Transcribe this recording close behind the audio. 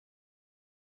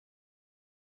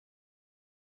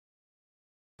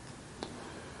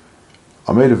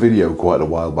I made a video quite a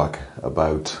while back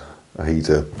about a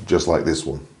heater just like this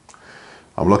one.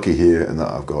 I'm lucky here in that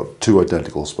I've got two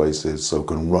identical spaces, so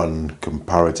can run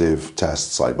comparative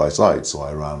tests side by side. So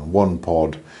I ran one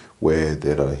pod where they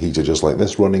had a heater just like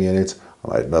this running in it,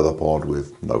 and I had another pod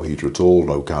with no heater at all,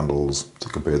 no candles, to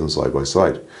compare them side by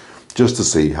side, just to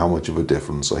see how much of a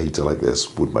difference a heater like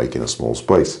this would make in a small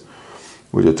space.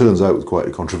 Which it turns out was quite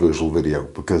a controversial video,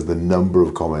 because the number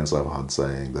of comments I've had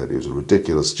saying that it was a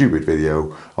ridiculous, stupid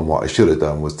video, and what I should have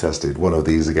done was tested one of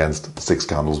these against 6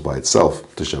 candles by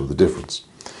itself to show the difference.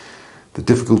 The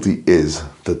difficulty is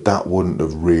that that wouldn't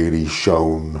have really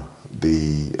shown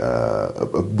a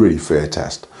really fair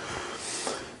test.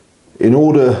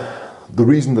 The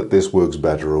reason that this works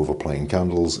better over plain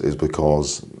candles is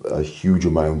because a huge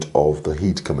amount of the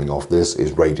heat coming off this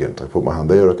is radiant. I put my hand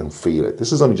there, I can feel it.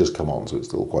 This has only just come on, so it's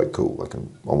still quite cool. I can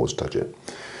almost touch it.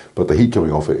 But the heat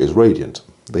coming off it is radiant.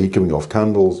 The heat coming off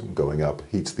candles, going up,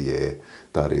 heats the air.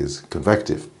 That is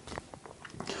convective.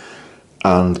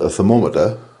 And a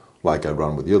thermometer, like I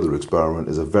ran with the other experiment,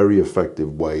 is a very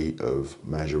effective way of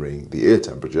measuring the air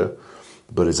temperature,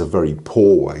 but it's a very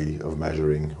poor way of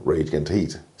measuring radiant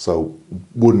heat. So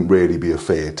wouldn't really be a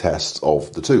fair test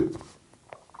of the two.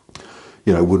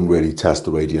 You know, wouldn't really test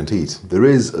the radiant heat. There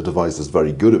is a device that's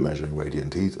very good at measuring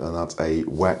radiant heat, and that's a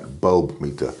wet bulb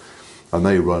meter. And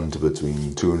they run to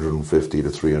between 250 to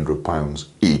 300 pounds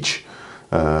each.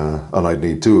 And I'd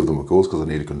need 2 of them, of course, because I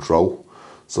need a control.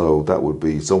 So that would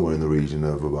be somewhere in the region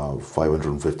of about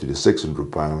 550 to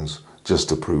 600 pounds, just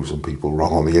to prove some people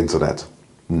wrong on the internet.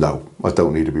 No, I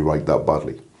don't need to be right that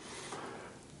badly.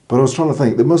 But I was trying to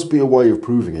think, there must be a way of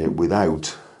proving it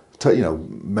without,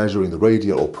 measuring the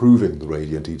radiant, or proving the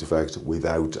radiant heat effect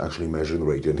without actually measuring the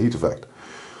radiant heat effect.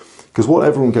 Because what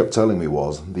everyone kept telling me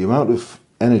was, the amount of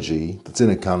energy that's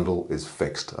in a candle is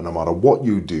fixed, and no matter what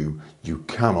you do, you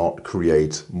cannot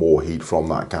create more heat from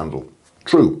that candle.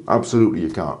 True, absolutely you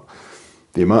can't.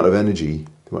 The amount of energy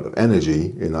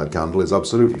in that candle is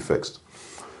absolutely fixed.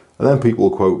 And then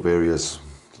people quote various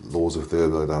laws of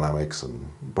thermodynamics, and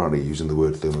apparently using the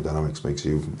word thermodynamics makes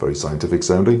you very scientific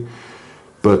sounding.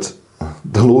 But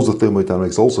the laws of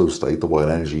thermodynamics also state that while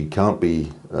energy can't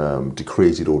be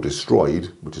decreased or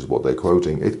destroyed, which is what they're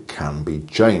quoting, it can be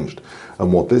changed.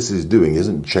 And what this is doing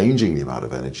isn't changing the amount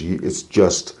of energy, it's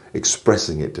just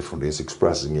expressing it differently. It's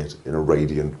expressing it in a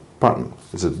radiant pattern.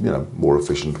 It's a more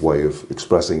efficient way of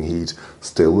expressing heat,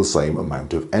 still the same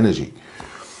amount of energy.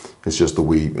 It's just that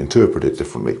we interpret it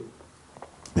differently.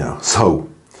 So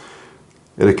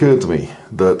it occurred to me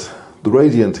that the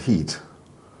radiant heat,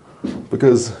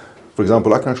 because, for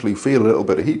example, I can actually feel a little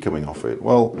bit of heat coming off it.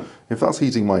 Well, if that's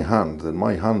heating my hand, then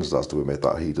my hand starts to emit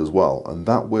that heat as well. And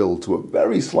that will, to a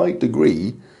very slight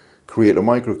degree, create a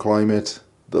microclimate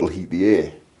that'll heat the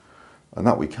air. And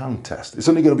that we can test. It's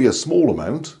only going to be a small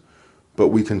amount, but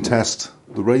we can test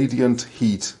the radiant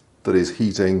heat that is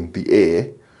heating the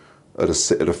air at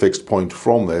a fixed point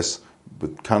from this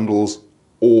with candles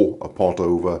or a pot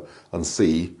over, and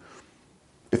see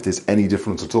if there's any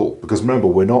difference at all. Because remember,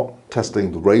 we're not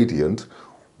testing the radiant,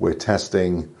 we're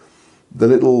testing the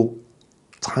little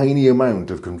tiny amount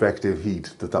of convective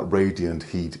heat that radiant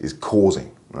heat is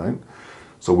causing, right?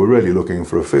 So we're really looking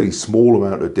for a fairly small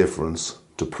amount of difference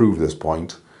to prove this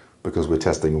point, because we're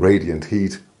testing radiant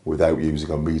heat without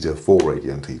using a meter for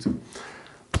radiant heat.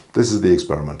 This is the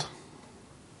experiment.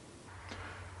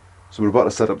 So we're about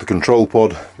to set up the control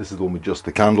pod. This is the one with just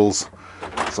the candles.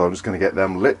 So I'm just going to get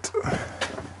them lit.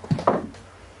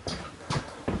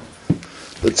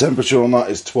 The temperature on that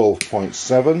is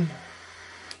 12.7.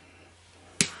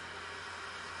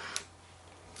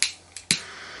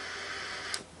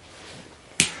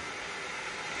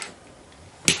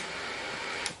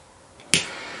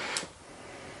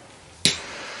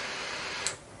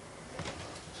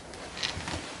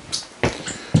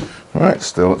 Right,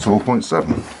 still at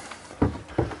 12.7.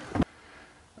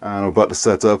 And I'm about to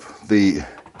set up the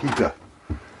heater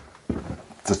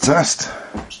to test.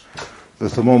 The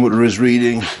thermometer is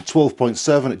reading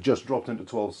 12.7. It just dropped into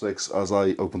 12.6 as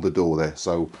I opened the door there.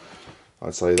 So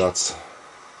I'd say that's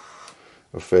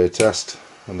a fair test.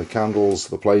 And the candles,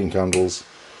 the plain candles,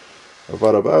 have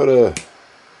had about a,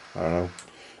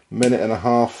 minute and a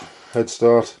half head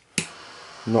start.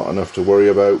 Not enough to worry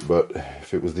about, but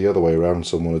if it was the other way around,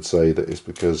 someone would say that it's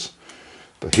because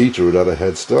the heater had a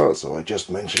head start, so I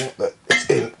just mention it, that it's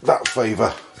in that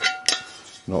favour,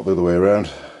 not the other way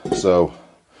around. So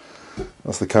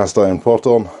that's the cast iron pot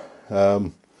on.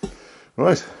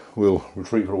 Right, we'll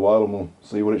retreat for a while and we'll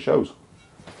see what it shows.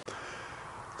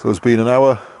 So it's been an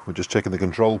hour, we're just checking the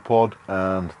control pod,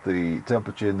 and the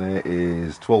temperature in there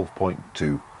is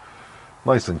 12.2.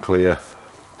 Nice and clear,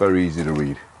 very easy to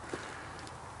read.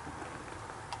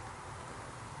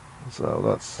 So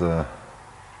that's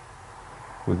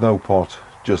with no pot,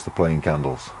 just the plain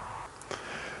candles.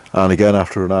 And again,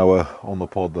 after an hour on the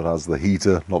pod that has the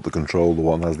heater, not the control, the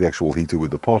one that has the actual heater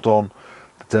with the pot on,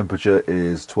 the temperature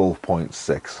is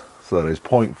 12.6. So that is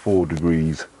 0.4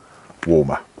 degrees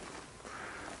warmer.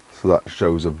 So that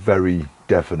shows a very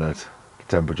definite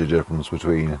temperature difference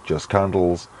between just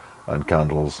candles and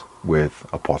candles with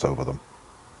a pot over them.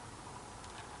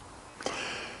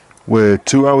 We're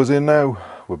 2 hours in now.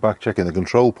 We're back checking the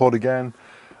control pod again,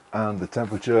 and the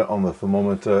temperature on the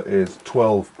thermometer is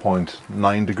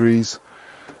 12.9 degrees.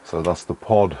 So that's the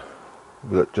pod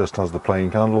that just has the plain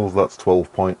candles, that's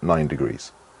 12.9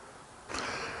 degrees.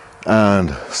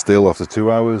 And still after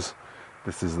 2 hours,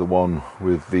 this is the one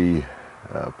with the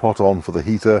pot on for the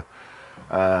heater,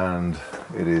 and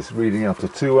it is reading after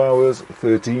 2 hours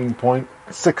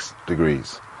 13.6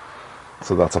 degrees.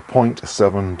 So that's a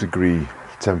 0.7 degree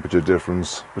temperature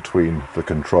difference between the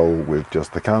control with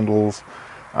just the candles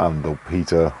and the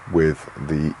heater with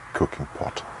the cooking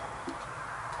pot.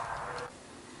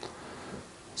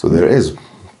 So there is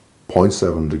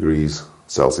 0.7 degrees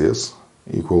Celsius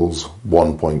equals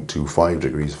 1.25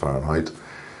 degrees Fahrenheit.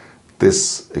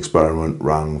 This experiment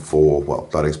ran for, well,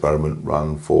 that experiment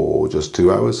ran for just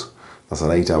 2 hours. That's an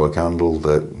 8-hour candle.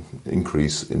 The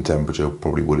increase in temperature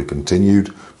probably would have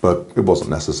continued, but it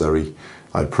wasn't necessary.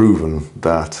 I'd proven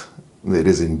that it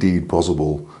is indeed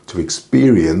possible to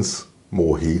experience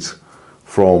more heat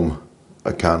from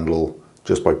a candle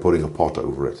just by putting a pot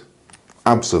over it.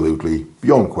 Absolutely,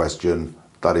 beyond question,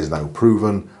 that is now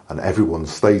proven, and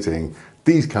everyone's stating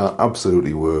these can't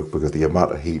absolutely work because the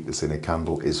amount of heat that's in a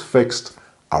candle is fixed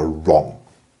are wrong.